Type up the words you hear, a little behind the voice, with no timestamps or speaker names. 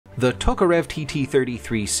The Tokarev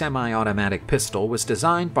TT-33 semi-automatic pistol was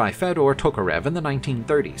designed by Fyodor Tokarev in the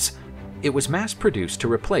 1930s. It was mass-produced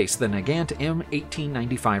to replace the Nagant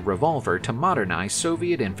M1895 revolver to modernize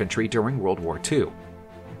Soviet infantry during World War II.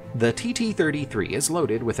 The TT-33 is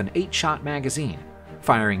loaded with an 8-shot magazine,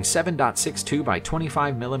 firing 7.62 by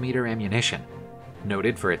 25mm ammunition.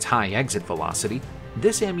 Noted for its high exit velocity,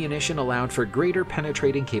 this ammunition allowed for greater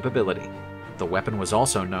penetrating capability. The weapon was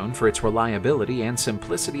also known for its reliability and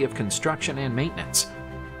simplicity of construction and maintenance.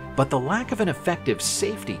 But the lack of an effective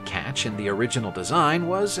safety catch in the original design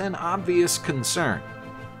was an obvious concern.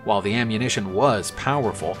 While the ammunition was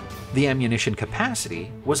powerful, the ammunition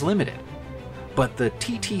capacity was limited. But the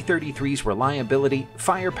TT-33's reliability,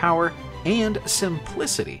 firepower, and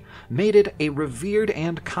simplicity made it a revered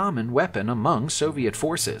and common weapon among Soviet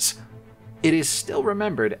forces. It is still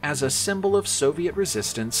remembered as a symbol of Soviet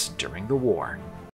resistance during the war.